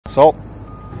salt,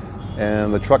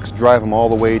 and the trucks drive them all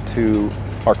the way to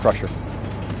our crusher.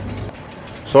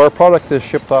 So our product is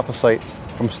shipped off a site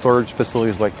from storage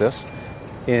facilities like this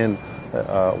in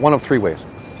one of three ways.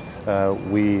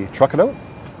 We truck it out.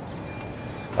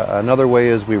 Another way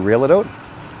is we rail it out.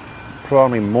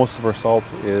 Probably most of our salt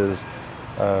is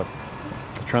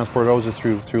transported out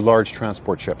through large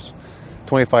transport ships,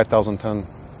 25,000 ton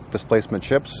displacement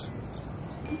ships.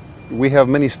 We have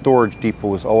many storage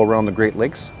depots all around the Great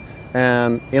Lakes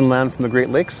and inland from the Great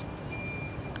Lakes,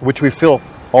 which we fill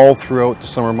all throughout the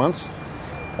summer months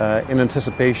in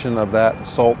anticipation of that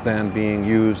salt then being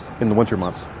used in the winter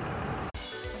months.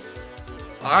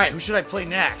 All right, who should I play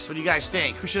next? What do you guys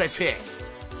think? Who should I pick?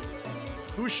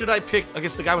 Who should I pick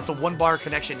against the guy with the one-bar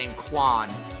connection named Quan?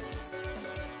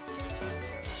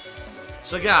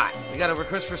 Sagat. We got a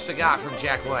request for Sagat from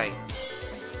Jack White.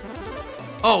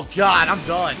 Oh, God, I'm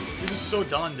done. This is so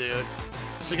done, dude.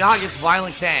 Sagat gets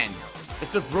Violent Ken.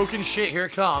 It's the broken shit. Here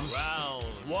it comes. Round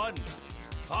one.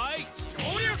 Fight.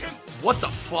 What the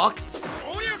fuck?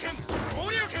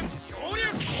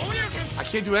 I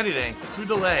can't do anything. Too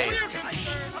delayed.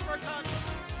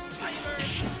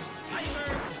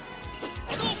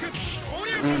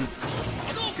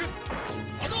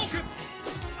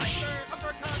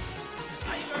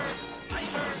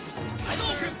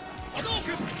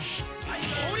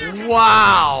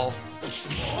 Wow.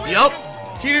 Yep.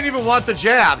 He didn't even want the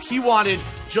jab. He wanted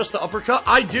just the uppercut.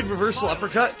 I did reversal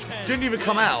uppercut. Didn't even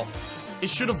come out. It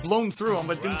should have blown through him,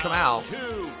 but it didn't come out.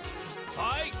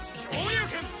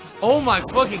 Oh my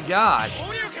fucking god.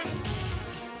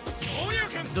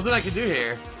 Nothing I can do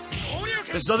here.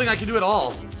 There's nothing I can do at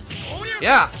all.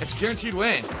 Yeah, it's guaranteed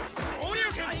win.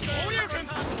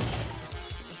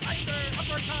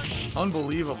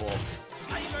 Unbelievable.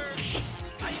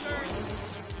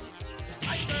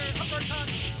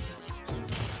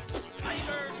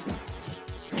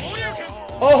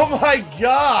 Oh my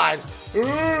god!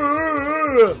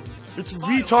 It's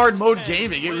retard mode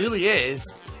gaming, it really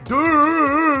is.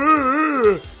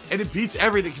 And it beats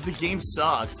everything because the game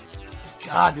sucks.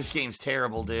 God, this game's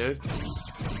terrible, dude.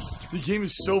 The game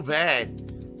is so bad.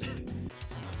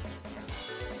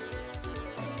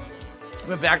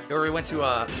 We went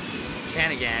to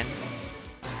Can again.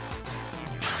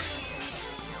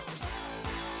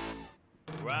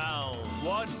 Round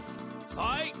one.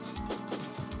 Fight.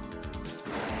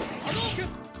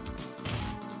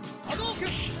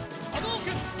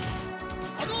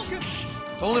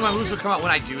 If only my moves would come out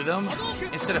when I do them,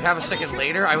 instead of half a second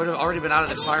later, I would have already been out of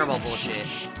this fireball bullshit.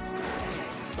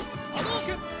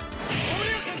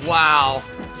 Wow.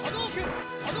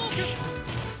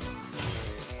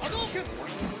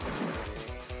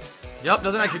 Yep,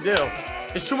 nothing I can do.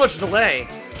 It's too much delay.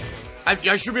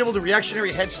 I should be able to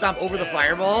reactionary head stomp over the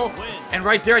fireball, and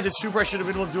right there I did super. I should have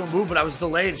been able to do a move, but I was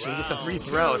delayed, so he gets a free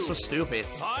throw. It's so stupid.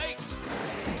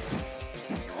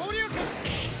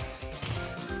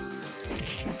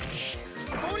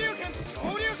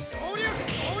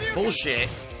 Bullshit.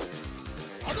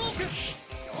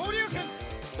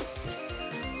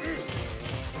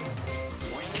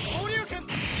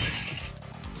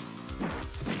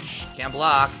 Can't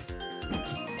block.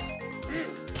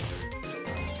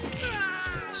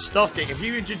 Stuffed it. If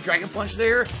he did Dragon Punch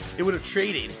there, it would have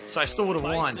traded, so I still would have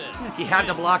won. He had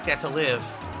to block that to live,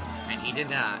 and he did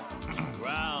not.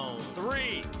 Round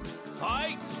three.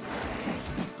 Fight.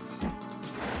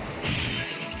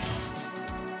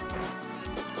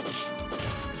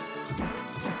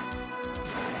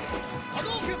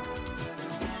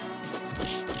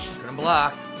 Couldn't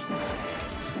block.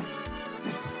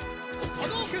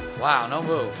 Wow, no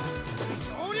move.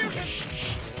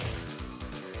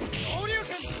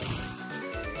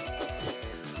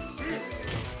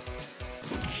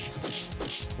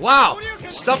 Wow!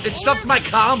 It stuffed my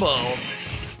combo.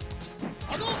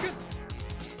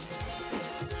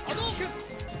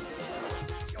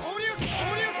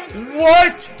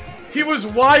 What? He was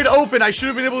wide open. I should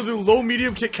have been able to do low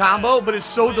medium kick combo, but it's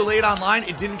so delayed online,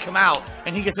 it didn't come out.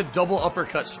 And he gets a double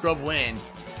uppercut scrub win.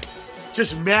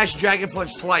 Just mashed Dragon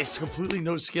Punch twice. Completely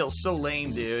no skill. So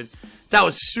lame, dude. That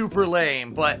was super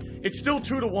lame, but it's still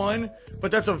 2-1,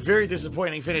 but that's a very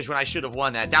disappointing finish when I should have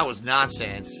won that. That was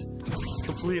nonsense.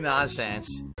 Complete nonsense.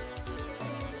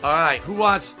 Alright, who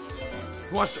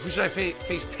should I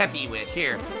face Peppy with?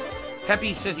 Here.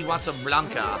 Peppy says he wants some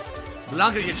Blanca.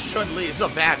 Blanca gets Chun-Li. This is a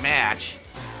bad match.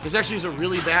 This actually is a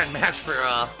really bad match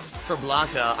for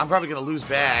Blanca. I'm probably gonna lose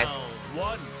bad. Round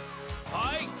one.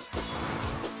 Fight.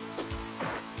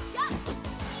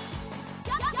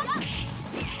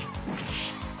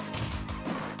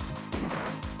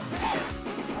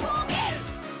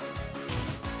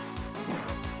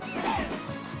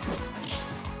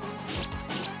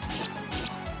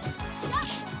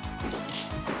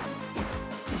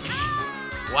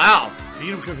 Wow, beat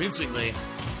him convincingly.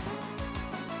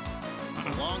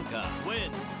 Blanca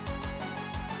wins.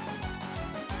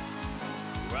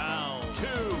 Round 2.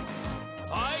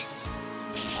 Fight.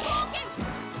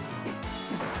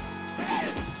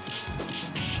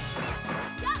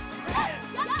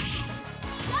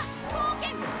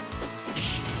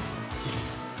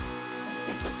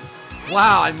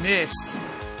 Wow, I missed.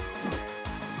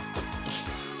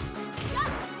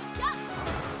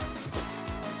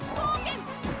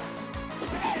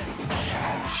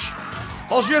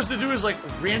 All she has to do is like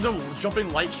random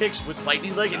jumping light kicks with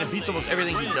lightning leg and it beats almost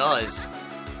everything he does.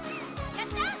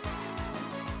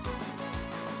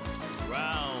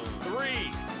 Round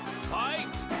 3. Fight.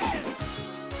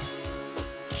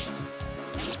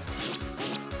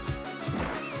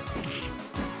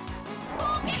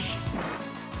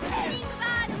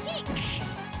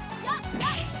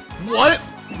 What?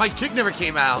 My kick never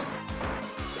came out.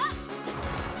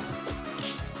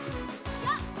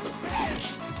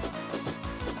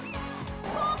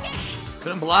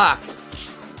 Couldn't block.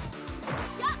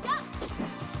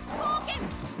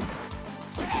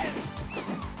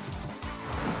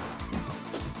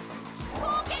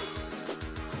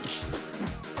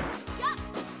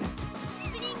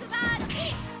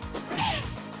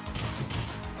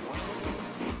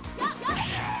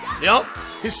 Yep,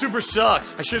 his super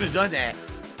sucks. I shouldn't have done that.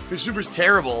 His super's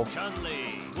terrible.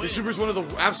 His super's one of the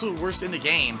absolute worst in the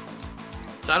game.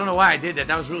 So I don't know why I did that.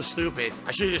 That was really stupid.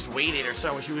 I should have just waited or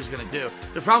saw what she was going to do.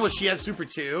 The problem was she had super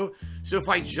too. So if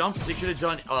I jumped, they could have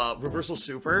done reversal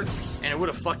super. And it would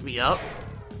have fucked me up.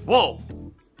 Whoa.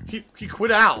 He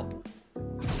quit out.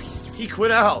 He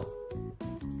quit out.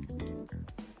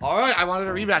 Alright, I wanted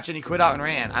a rematch and he quit out and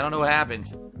ran. I don't know what happened.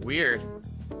 Weird.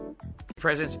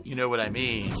 Presents, you know what I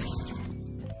mean.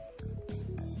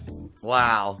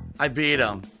 Wow. I beat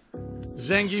him.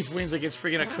 Zangief wins against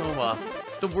friggin' Akuma.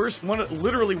 The worst,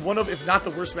 literally one of, if not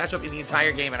the worst matchup in the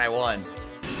entire game, and I won.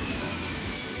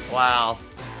 Wow.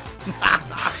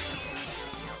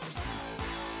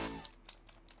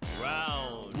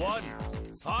 Round 1.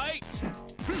 Fight.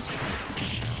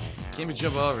 Can't even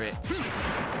jump over it.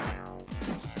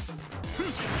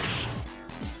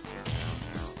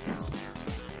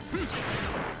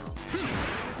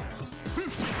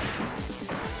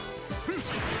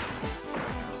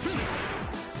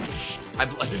 I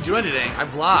didn't do anything. I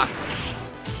blocked.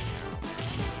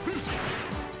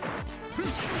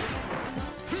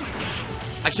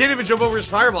 I can't even jump over his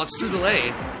fireball. It's too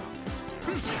delayed.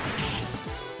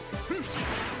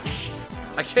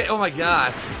 I can't. Oh my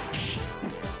god.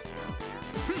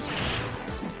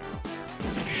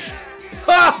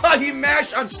 He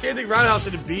mashed on standing roundhouse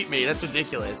and it beat me. That's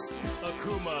ridiculous.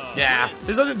 Akuma. Yeah.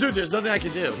 There's nothing, dude. There's nothing I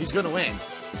can do. He's gonna win.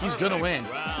 He's gonna win.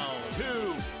 Round 2.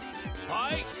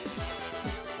 Fight.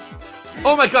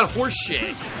 Oh my god, horse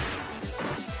shit.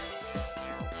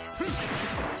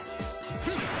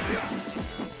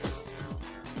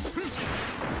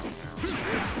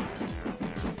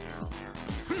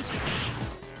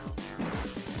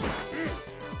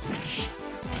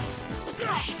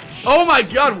 Oh my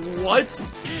god, what?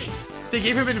 They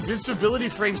gave him invincibility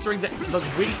frames during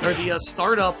the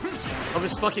startup of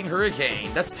his fucking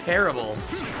hurricane. That's terrible.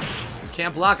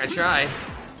 Can't block, I tried.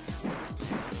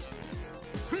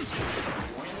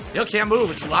 Yo, can't move.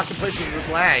 It's locked in place because of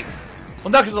the lag.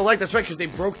 Well, not because of the lag. That's right, because they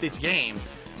broke this game.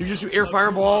 You just do air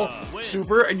fireball,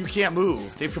 super, and you can't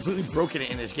move. They've completely broken it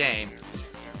in this game.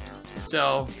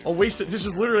 So, this is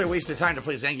literally a waste of time to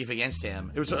play Zangief against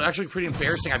him. It was actually pretty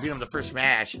embarrassing. I beat him the first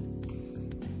match.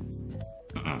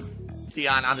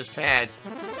 Dion on this pad.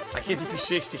 I can't do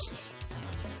 260s.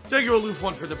 Thank you, Aloof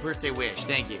One, for the birthday wish.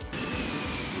 Thank you.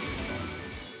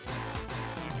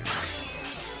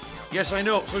 Yes, I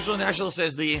know. Social National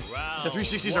says the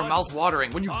 360s are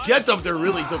mouth-watering. When you get them, they're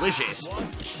really delicious.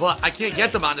 But I can't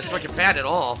get them on this fucking pad at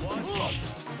all.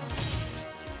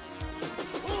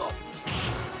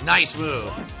 Nice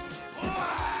move.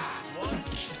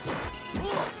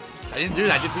 I didn't do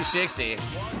that. I did 360.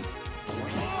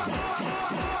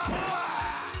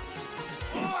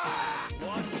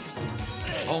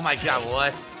 Oh my god,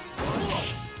 what?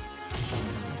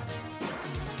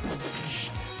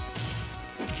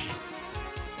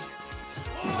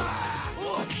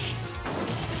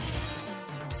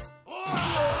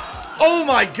 Oh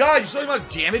my god, you saw the amount of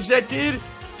damage that did?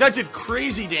 That did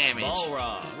crazy damage.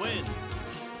 Balra win.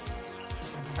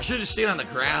 I should have just stayed on the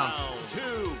ground. Round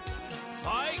 2.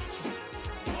 Fight.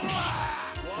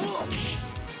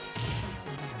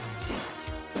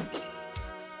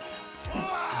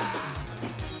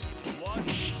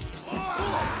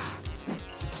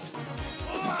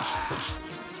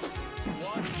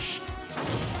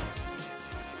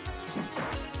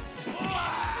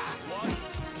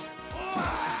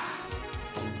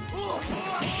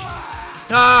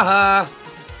 Ha ha.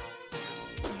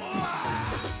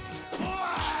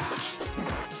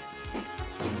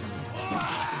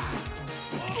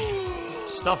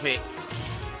 Stuff it.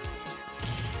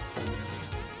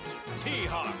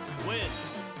 T-Hawk wins.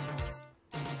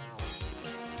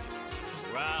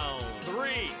 Round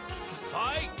 3.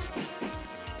 Fight.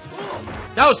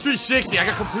 That was 360. I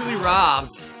got completely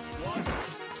robbed.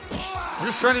 I'm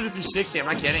just trying to do 360. I'm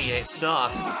not getting it. It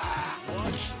sucks.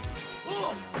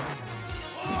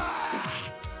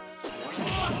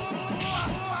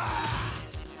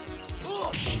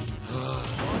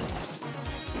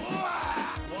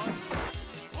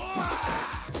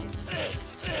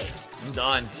 I'm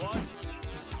done.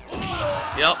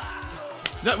 Yep.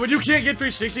 No, when you can't get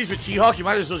 360s with T-Hawk, you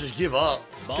might as well just give up.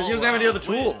 Because he doesn't have any other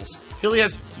tools. He only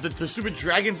has the stupid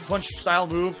Dragon Punch style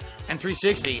move and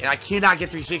 360. And I cannot get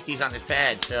 360s on this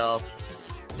pad, so...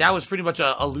 That was pretty much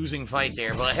a losing fight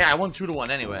there. But hey, I won 2-1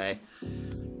 anyway.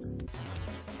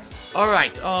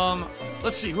 Alright,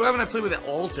 let's see. Who haven't I played with at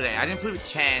all today? I didn't play with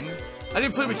Ken.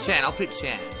 I'll pick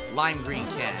Ken. Lime green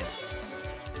Ken.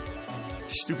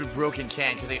 Stupid broken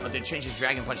Ken, because they changed his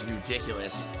Dragon Punch to be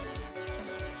ridiculous.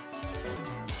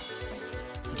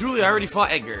 Dooley, I already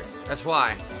fought Edgar. That's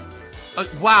why.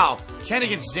 Wow. Ken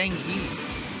against Zangief.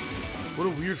 What a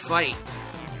weird fight.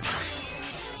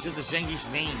 It's just the Zangief's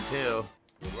main, too.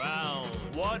 Round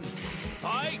 1.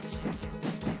 Fight.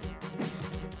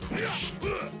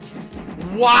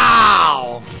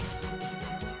 Wow!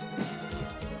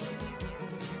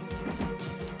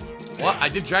 What? I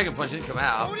did Dragon Punch, it didn't come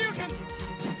out.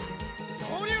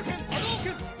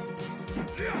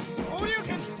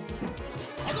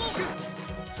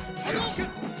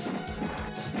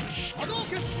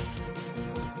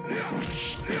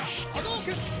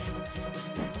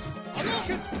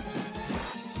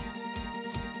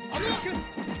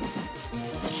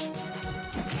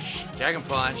 Dragon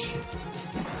Punch.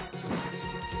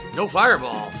 No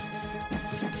fireball.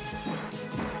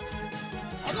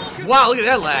 Wow, look at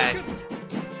that lag.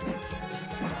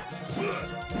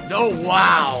 No,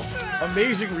 wow.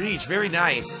 Amazing reach. Very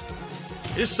nice.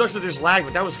 This sucks that there's lag,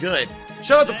 but that was good.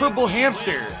 Shout out to Purple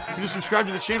Hamster. You just subscribed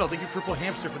to the channel. Thank you, Purple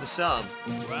Hamster, for the sub.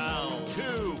 Round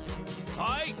 2.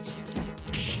 Fight.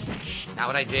 Not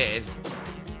what I did.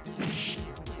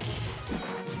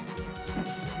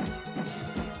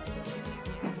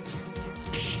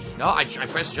 No, I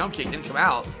pressed jump kick, didn't come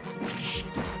out.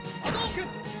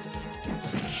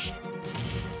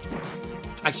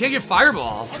 I can't get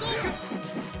fireball.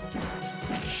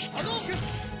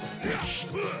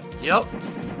 Yep.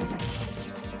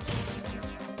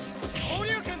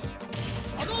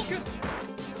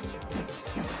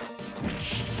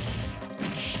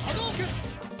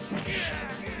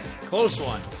 Close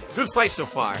one. Good fight so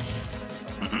far.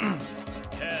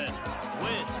 Ken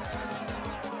wins.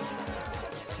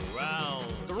 Round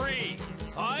 3.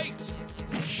 Fight.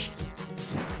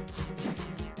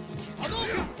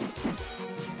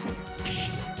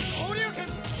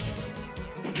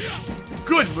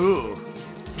 Good move.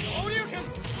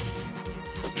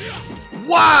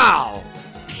 Wow.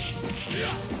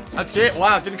 That's it.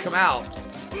 Wow, it didn't come out.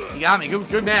 He got me.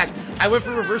 Good match. I went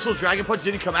for reversal Dragon Punch,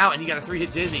 didn't come out, and he got a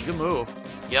 3-hit dizzy. Good move.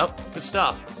 Yep. Good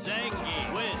stuff.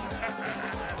 Zangief wins.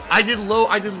 I did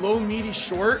low, meaty,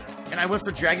 short, and I went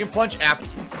for Dragon Punch after.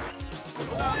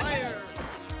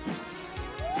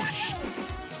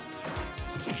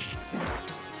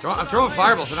 I'm throwing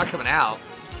fireballs, they're not coming out.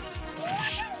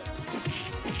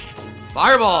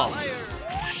 Fireball!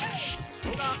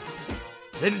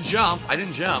 They didn't jump. I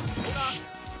didn't jump.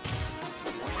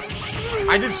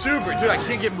 I did super. Dude, I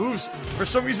can't get moves. For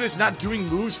some reason, it's not doing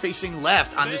moves facing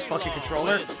left on this fucking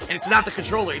controller. And it's not the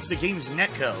controller, it's the game's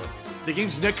netcode. The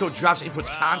game's netcode drops inputs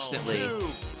constantly. Round 2.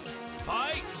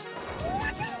 Fight.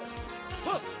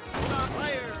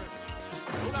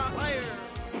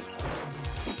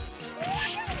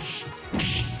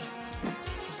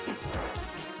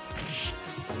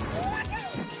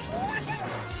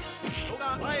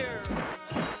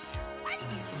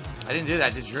 I didn't do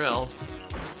that, I did drill.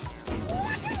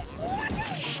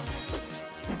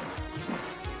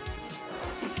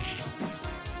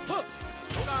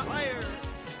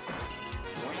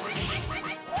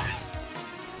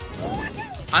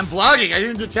 I'm blocking, I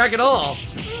didn't attack at all.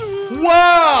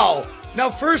 Wow! Now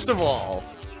first of all,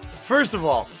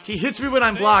 he hits me when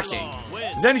I'm blocking.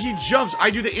 Then he jumps, I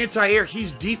do the anti-air,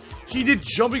 he's deep. He did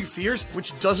Jumping Fierce,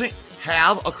 which doesn't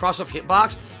have a cross-up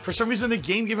hitbox. For some reason, the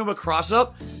game gave him a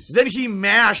cross-up. Then he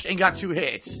mashed and got 2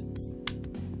 hits.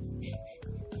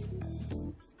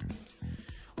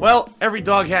 Well, every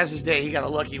dog has his day. He got a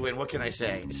lucky win. What can I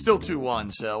say? It's still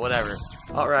 2-1, so whatever.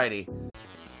 Alrighty.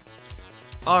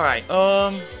 Alright,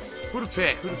 who to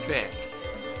pick? Who to pick?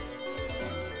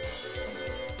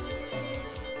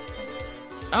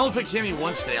 I only picked Cammy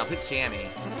once today. I'll pick Cammy.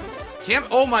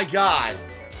 Oh my god.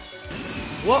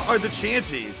 What are the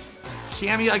chances?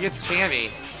 Cammy against Cammy.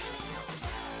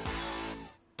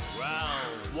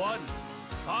 Round 1.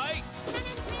 Fight.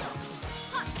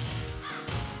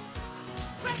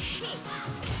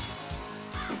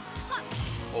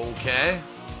 Okay.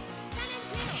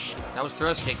 That was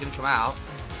thrust kick. Didn't come out.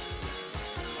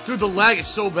 Dude, the lag is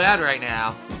so bad right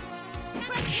now.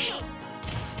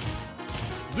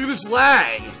 Look at this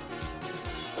lag.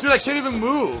 Dude, I can't even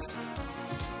move.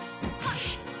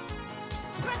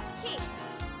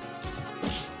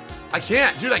 I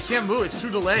can't. Dude, I can't move. It's too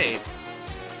delayed.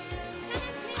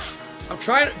 I'm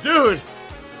trying to... Dude!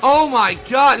 Oh my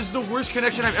god, this is the worst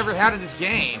connection I've ever had in this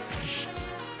game.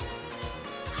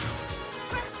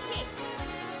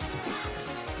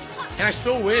 And I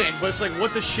still win, but it's like,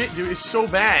 what the shit, dude? It's so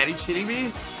bad. Are you kidding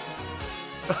me?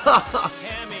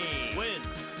 Cammy wins.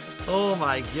 Oh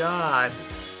my god.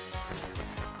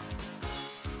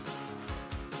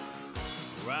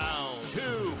 Round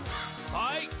 2.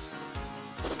 Fight.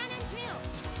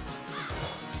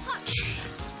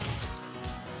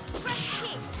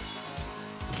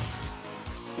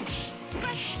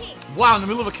 Wow, in the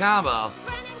middle of a combo.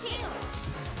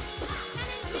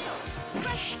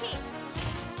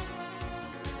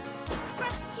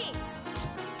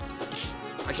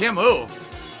 I can't move.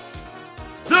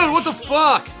 Dude, what the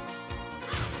fuck?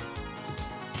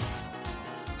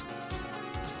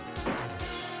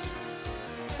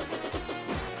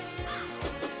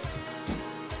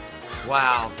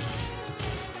 Wow.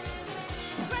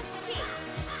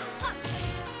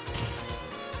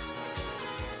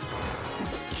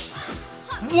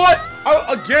 What?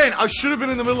 Again, I should have been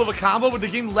in the middle of a combo, but the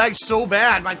game lagged so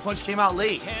bad, my punch came out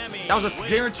late. That was a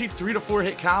guaranteed 3 to 4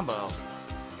 hit combo.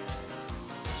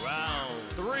 Round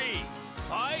 3.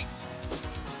 Fight.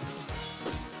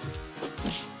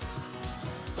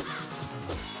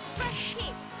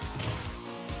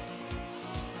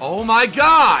 Oh my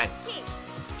god!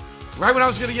 Right when I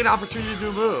was gonna get an opportunity to do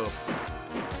a move.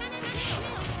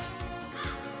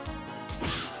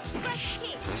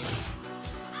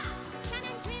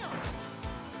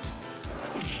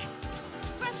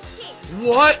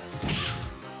 What?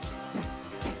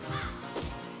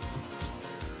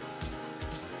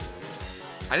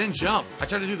 I didn't jump. I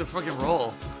tried to do the fucking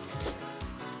roll.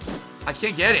 I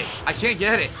can't get it. I can't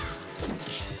get it.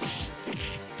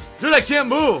 Dude, I can't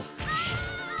move.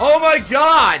 Oh my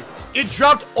god! It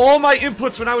dropped all my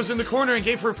inputs when I was in the corner and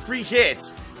gave her free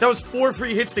hits. That was 4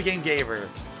 free hits the game gave her.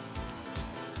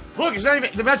 Look, it's not even,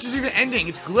 the match is even ending.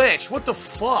 It's glitched. What the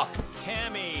fuck?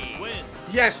 Cammy wins.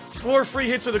 Yes, 4 free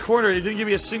hits in the corner. It didn't give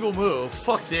me a single move.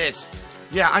 Fuck this.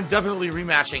 Yeah, I'm definitely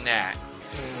rematching that.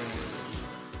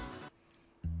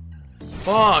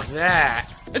 Fuck that.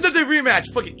 And then they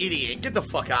rematch. Fucking idiot. Get the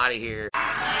fuck out of here.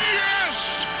 Yes!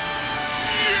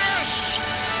 Yes!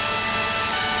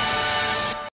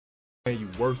 Hey, you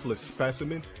worthless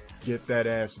specimen, get that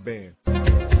ass banned.